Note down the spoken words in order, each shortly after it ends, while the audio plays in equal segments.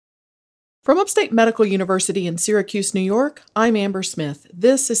From Upstate Medical University in Syracuse, New York, I'm Amber Smith.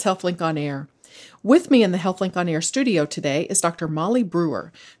 This is HealthLink on Air. With me in the HealthLink on Air studio today is Dr. Molly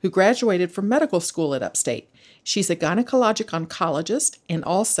Brewer, who graduated from medical school at Upstate. She's a gynecologic oncologist and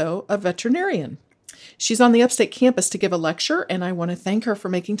also a veterinarian. She's on the Upstate campus to give a lecture, and I want to thank her for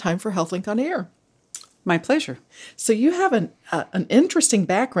making time for HealthLink on Air. My pleasure. So you have an interesting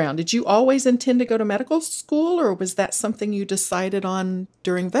background. Did you always intend to go to medical school, or was that something you decided on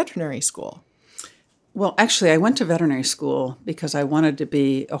during veterinary school? Well, actually, I went to veterinary school because I wanted to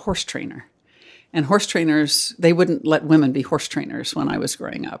be a horse trainer. And horse trainers, they wouldn't let women be horse trainers when I was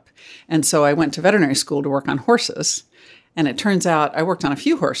growing up. And so I went to veterinary school to work on horses. And it turns out I worked on a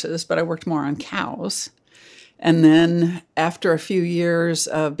few horses, but I worked more on cows. And then after a few years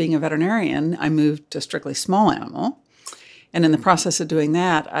of being a veterinarian, I moved to strictly small animal. And in the process of doing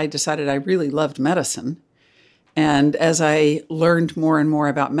that, I decided I really loved medicine. And as I learned more and more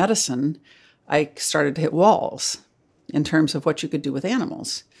about medicine, I started to hit walls in terms of what you could do with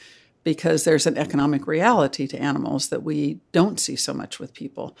animals, because there's an economic reality to animals that we don't see so much with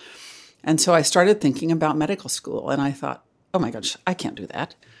people. And so I started thinking about medical school, and I thought, oh my gosh, I can't do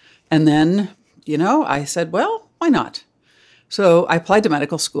that. And then I said, well, why not? So I applied to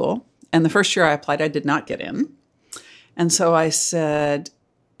medical school, and the first year I applied, I did not get in. And so I said,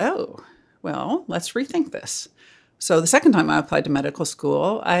 oh, well, let's rethink this. So the second time I applied to medical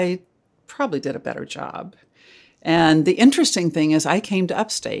school, I probably did a better job. And the interesting thing is I came to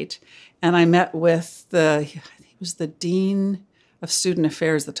Upstate, and I met with I think he was the Dean of Student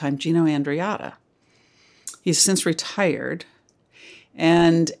Affairs at the time, Gino Andreatta. He's since retired.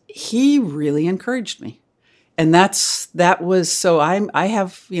 And he really encouraged me. And I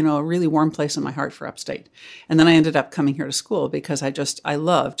have, a really warm place in my heart for Upstate. And then I ended up coming here to school because I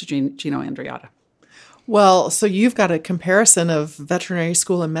loved Gino Andreatta. Well, so you've got a comparison of veterinary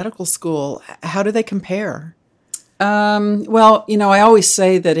school and medical school. How do they compare? I always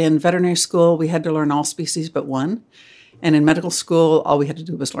say that in veterinary school, we had to learn all species but one. And in medical school, all we had to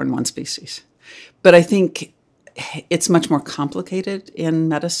do was learn one species. But I think it's much more complicated in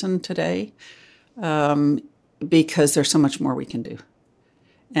medicine today because there's so much more we can do.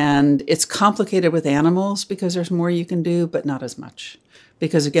 And it's complicated with animals because there's more you can do, but not as much.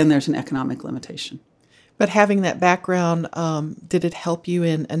 Because, again, there's an economic limitation. But having that background, did it help you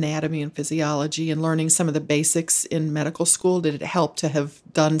in anatomy and physiology and learning some of the basics in medical school? Did it help to have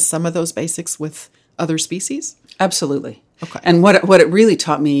done some of those basics with other species? Absolutely. Okay. And what it really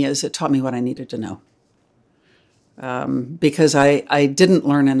taught me is it taught me what I needed to know. Because I didn't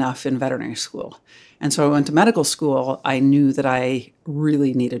learn enough in veterinary school. And so I went to medical school. I knew that I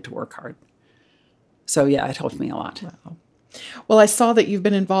really needed to work hard. So, yeah, it helped me a lot. Wow. Well, I saw that you've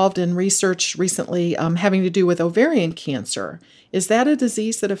been involved in research recently having to do with ovarian cancer. Is that a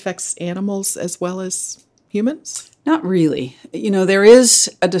disease that affects animals as well as humans? Not really. There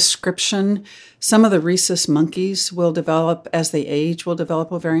is a description. Some of the rhesus monkeys will develop, as they age, will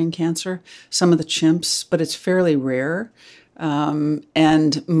develop ovarian cancer. Some of the chimps, but it's fairly rare.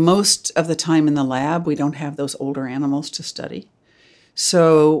 And most of the time in the lab, we don't have those older animals to study.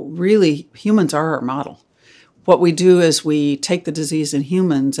 So really, humans are our model. What we do is we take the disease in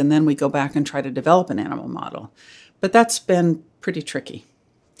humans, and then we go back and try to develop an animal model. But that's been pretty tricky.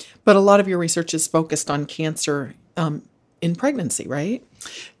 But a lot of your research is focused on cancer in pregnancy, right?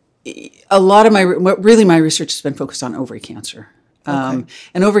 A lot of my research has been focused on ovary cancer. Okay.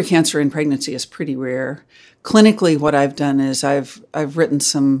 And ovary cancer in pregnancy is pretty rare. Clinically, what I've done is I've written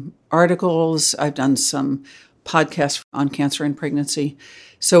some articles. I've done some podcasts on cancer in pregnancy.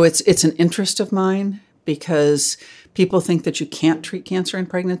 So it's an interest of mine because people think that you can't treat cancer in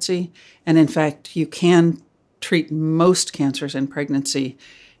pregnancy. And in fact, you can treat most cancers in pregnancy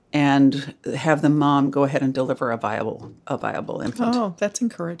and have the mom go ahead and deliver a viable infant. Oh, that's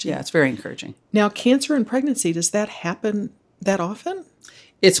encouraging. Yeah, it's very encouraging. Now, cancer in pregnancy, does that happen that often?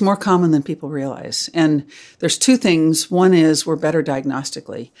 It's more common than people realize. And there's two things. One is we're better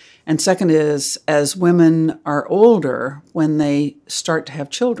diagnostically. And second is as women are older, when they start to have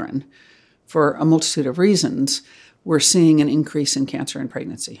children, for a multitude of reasons, we're seeing an increase in cancer in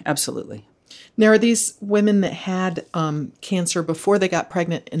pregnancy. Absolutely. Now, are these women that had cancer before they got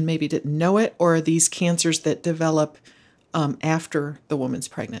pregnant and maybe didn't know it, or are these cancers that develop after the woman's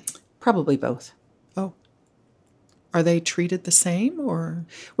pregnant? Probably both. Oh. Are they treated the same, or?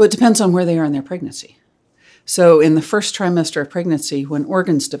 Well, it depends on where they are in their pregnancy. So in the first trimester of pregnancy, when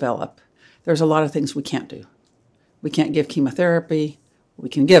organs develop, there's a lot of things we can't do. We can't give chemotherapy. We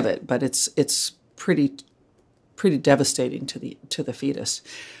can give it, but it's pretty devastating to the fetus.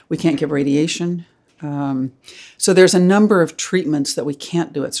 We can't give radiation. So there's a number of treatments that we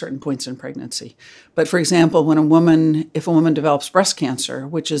can't do at certain points in pregnancy. But for example, if a woman develops breast cancer,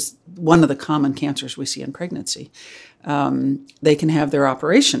 which is one of the common cancers we see in pregnancy, they can have their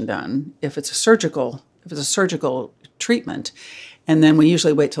operation done if it's a surgical treatment, and then we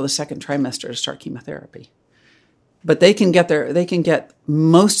usually wait till the second trimester to start chemotherapy. But they can get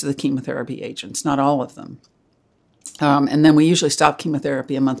most of the chemotherapy agents, not all of them, and then we usually stop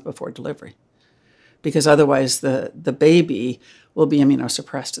chemotherapy a month before delivery, because otherwise the baby will be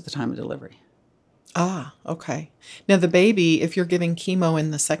immunosuppressed at the time of delivery. Ah, okay. Now the baby, if you're giving chemo in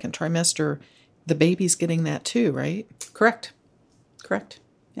the second trimester, the baby's getting that too, right? Correct.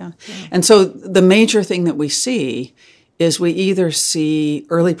 Yeah. And so the major thing that we see is we either see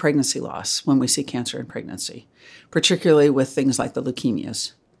early pregnancy loss when we see cancer in pregnancy, particularly with things like the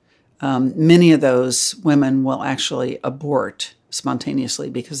leukemias. Many of those women will actually abort spontaneously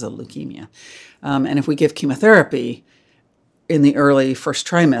because of leukemia. And if we give chemotherapy in the early first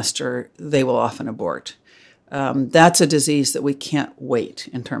trimester, they will often abort. That's a disease that we can't wait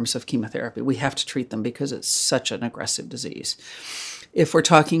in terms of chemotherapy. We have to treat them because it's such an aggressive disease. If we're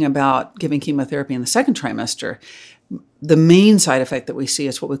talking about giving chemotherapy in the second trimester, the main side effect that we see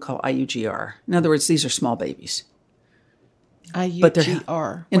is what we call IUGR. In other words, these are small babies.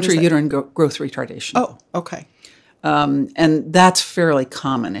 IUGR. Intrauterine growth retardation. Oh, okay. And that's fairly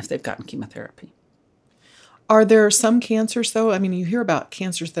common if they've gotten chemotherapy. Are there some cancers, though? I mean, you hear about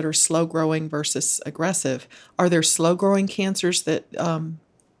cancers that are slow-growing versus aggressive. Are there slow-growing cancers that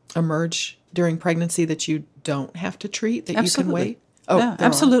emerge during pregnancy that you don't have to treat, that Absolutely. You can wait? Oh, yeah,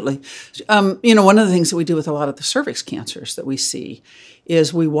 absolutely. One of the things that we do with a lot of the cervix cancers that we see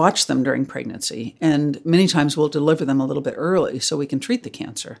is we watch them during pregnancy, and many times we'll deliver them a little bit early so we can treat the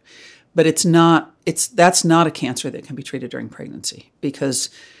cancer. But that's not a cancer that can be treated during pregnancy, because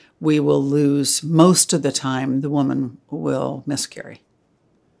we will lose most of the time the woman will miscarry.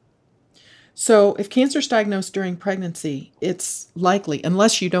 So if cancer is diagnosed during pregnancy, it's likely,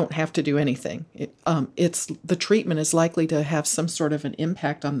 unless you don't have to do anything, the treatment is likely to have some sort of an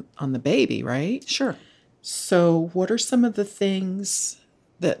impact on the baby, right? Sure. So what are some of the things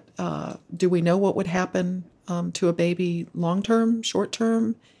that, do we know what would happen to a baby long-term,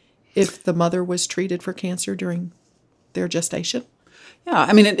 short-term, if the mother was treated for cancer during their gestation? Yeah,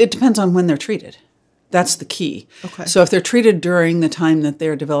 I mean, it depends on when they're treated. That's the key. Okay. So if they're treated during the time that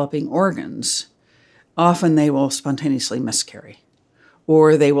they're developing organs, often they will spontaneously miscarry,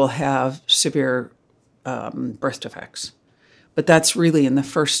 or they will have severe birth defects. But that's really in the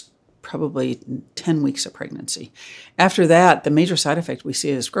first probably 10 weeks of pregnancy. After that, the major side effect we see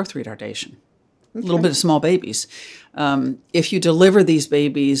is growth retardation. Okay. A little bit of small babies. If you deliver these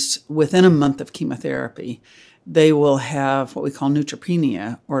babies within a month of chemotherapy, they will have what we call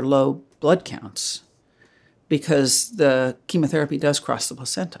neutropenia, or low blood counts, because the chemotherapy does cross the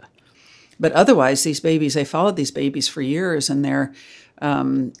placenta. But otherwise, these babies, they followed these babies for years, and they're,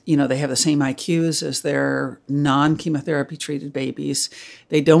 they have the same IQs as their non-chemotherapy treated babies.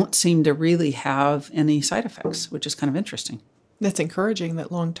 They don't seem to really have any side effects, which is kind of interesting. That's encouraging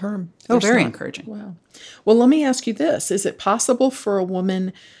that long term. Oh, very encouraging. Wow. Well, let me ask you this. Is it possible for a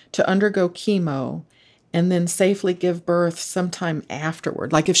woman to undergo chemo and then safely give birth sometime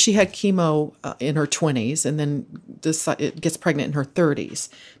afterward? Like if she had chemo in her 20s and then gets pregnant in her 30s,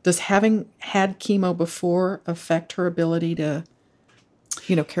 does having had chemo before affect her ability to,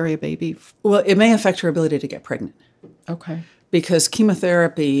 carry a baby? Well, it may affect her ability to get pregnant. Okay. Because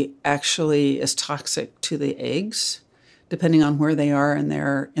chemotherapy actually is toxic to the eggs, depending on where they are in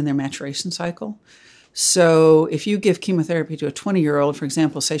their maturation cycle. So if you give chemotherapy to a 20-year-old, for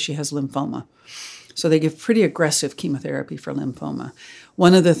example, say she has lymphoma, so they give pretty aggressive chemotherapy for lymphoma.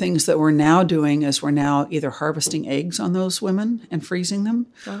 One of the things that we're now doing is we're now either harvesting eggs on those women and freezing them,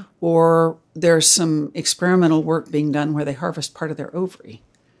 or there's some experimental work being done where they harvest part of their ovary,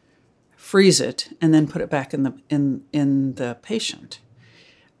 freeze it, and then put it back in the patient.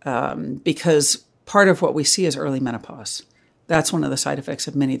 Because part of what we see is early menopause. That's one of the side effects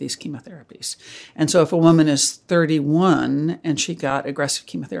of many of these chemotherapies. And so if a woman is 31 and she got aggressive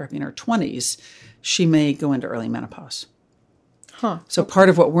chemotherapy in her 20s, she may go into early menopause. So part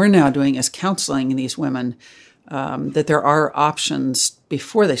of what we're now doing is counseling these women that there are options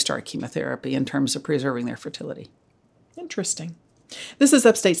before they start chemotherapy in terms of preserving their fertility. Interesting. This is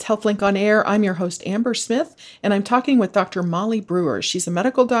Upstate's HealthLink on Air. I'm your host, Amber Smith, and I'm talking with Dr. Molly Brewer. She's a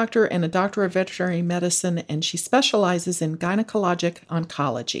medical doctor and a doctor of veterinary medicine, and she specializes in gynecologic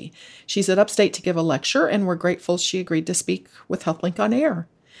oncology. She's at Upstate to give a lecture, and we're grateful she agreed to speak with HealthLink on Air.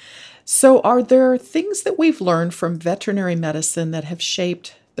 So are there things that we've learned from veterinary medicine that have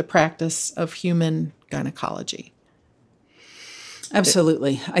shaped the practice of human gynecology.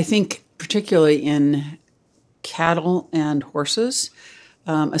 Absolutely. I think particularly in cattle and horses,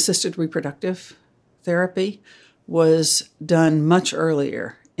 assisted reproductive therapy was done much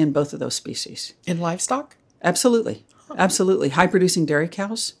earlier in both of those species. In livestock? Absolutely. Absolutely. High-producing dairy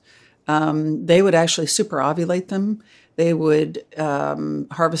cows, they would actually superovulate them. They would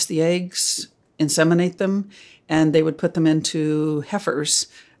harvest the eggs, inseminate them, and they would put them into heifers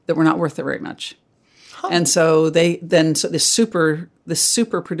that were not worth very much. And so this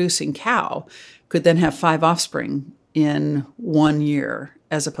super producing cow could then have 5 offspring in 1 year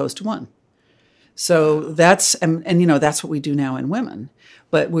as opposed to 1. So that's that's what we do now in women,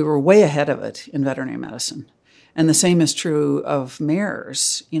 but we were way ahead of it in veterinary medicine. And the same is true of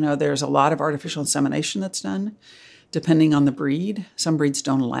mares. There's a lot of artificial insemination that's done, depending on the breed. Some breeds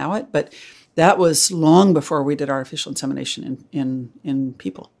don't allow it, but that was long before we did artificial insemination in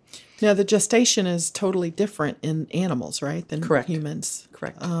people. Now, the gestation is totally different in animals, right, than Correct. Humans.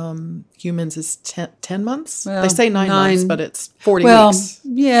 Correct. Humans is 10 months? Well, they say 9 months, but it's 40 well, weeks.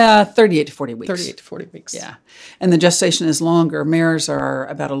 Yeah, 38 to 40 weeks. 38 to 40 weeks. Yeah. And the gestation is longer. Mares are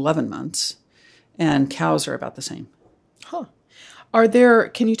about 11 months, and cows are about the same. Huh.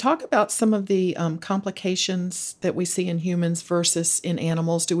 Can you talk about some of the complications that we see in humans versus in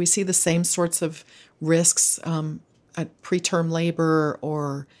animals? Do we see the same sorts of risks at preterm labor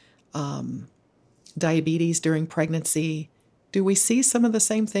or diabetes during pregnancy? Do we see some of the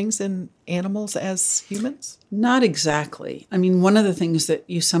same things in animals as humans? Not exactly. I mean, one of the things that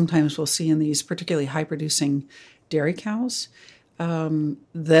you sometimes will see in these particularly high-producing dairy cows,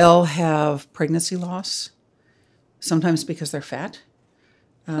 they'll have pregnancy loss, sometimes because they're fat.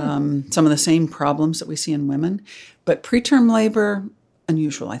 Some of the same problems that we see in women. But preterm labor,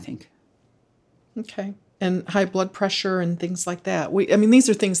 unusual, I think. Okay. And high blood pressure and things like that. These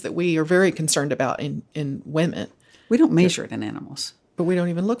are things that we are very concerned about in women. We don't measure it in animals. But we don't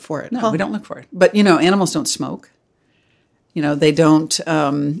even look for it. No, we don't look for it. But, animals don't smoke. They don't,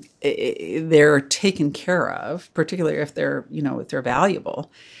 they're taken care of, particularly if they're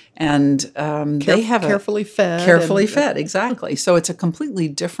valuable. And they have carefully fed. Carefully fed, exactly. So it's a completely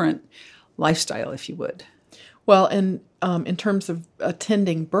different lifestyle, if you would. Well, and in terms of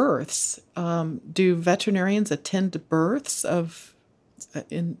attending births, do veterinarians attend to births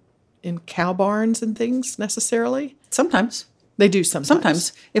in cow barns and things necessarily? Sometimes. They do sometimes.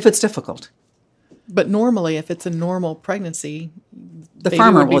 Sometimes, if it's difficult. But normally, if it's a normal pregnancy, the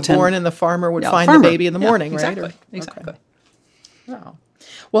farmer would be born and the farmer would find the baby in the morning, exactly, right? Exactly. Okay. Wow.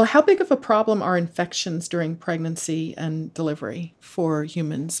 Well, how big of a problem are infections during pregnancy and delivery for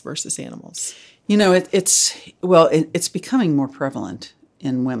humans versus animals? It's becoming more prevalent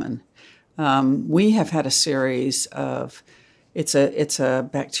in women. We have had a series of, it's a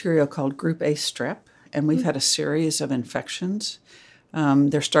bacteria called Group A strep, and we've had a series of infections.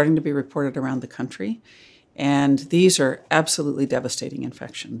 They're starting to be reported around the country, and these are absolutely devastating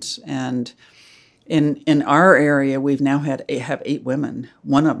infections. And in our area, we've now have 8 women.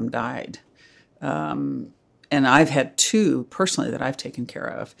 One of them died. And I've had 2 personally that I've taken care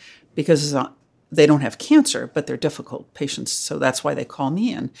of because they don't have cancer, but they're difficult patients, so that's why they call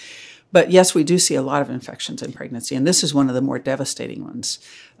me in. But yes, we do see a lot of infections in pregnancy, and this is one of the more devastating ones.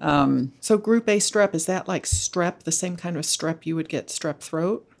 So Group A strep, is that like strep, the same kind of strep you would get strep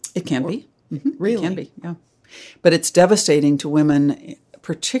throat? It can be. Mm-hmm. Really? It can be, yeah. But it's devastating to women,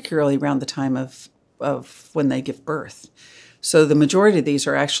 particularly around the time of when they give birth. So the majority of these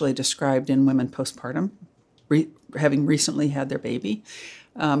are actually described in women postpartum, having recently had their baby,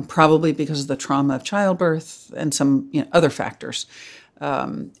 probably because of the trauma of childbirth and some other factors.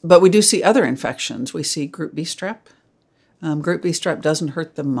 But we do see other infections. We see Group B strep. Group B strep doesn't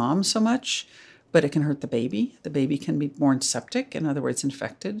hurt the mom so much, but it can hurt the baby. The baby can be born septic, in other words,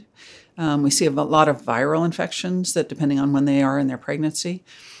 infected. We see a lot of viral infections that, depending on when they are in their pregnancy,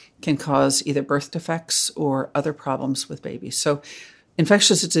 can cause either birth defects or other problems with babies. So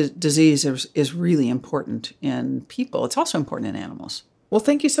infectious disease is really important in people. It's also important in animals. Well,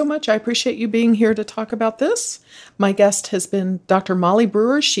 thank you so much. I appreciate you being here to talk about this. My guest has been Dr. Molly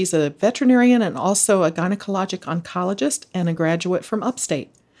Brewer. She's a veterinarian and also a gynecologic oncologist and a graduate from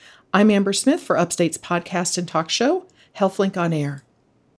Upstate. I'm Amber Smith for Upstate's podcast and talk show, HealthLink on Air.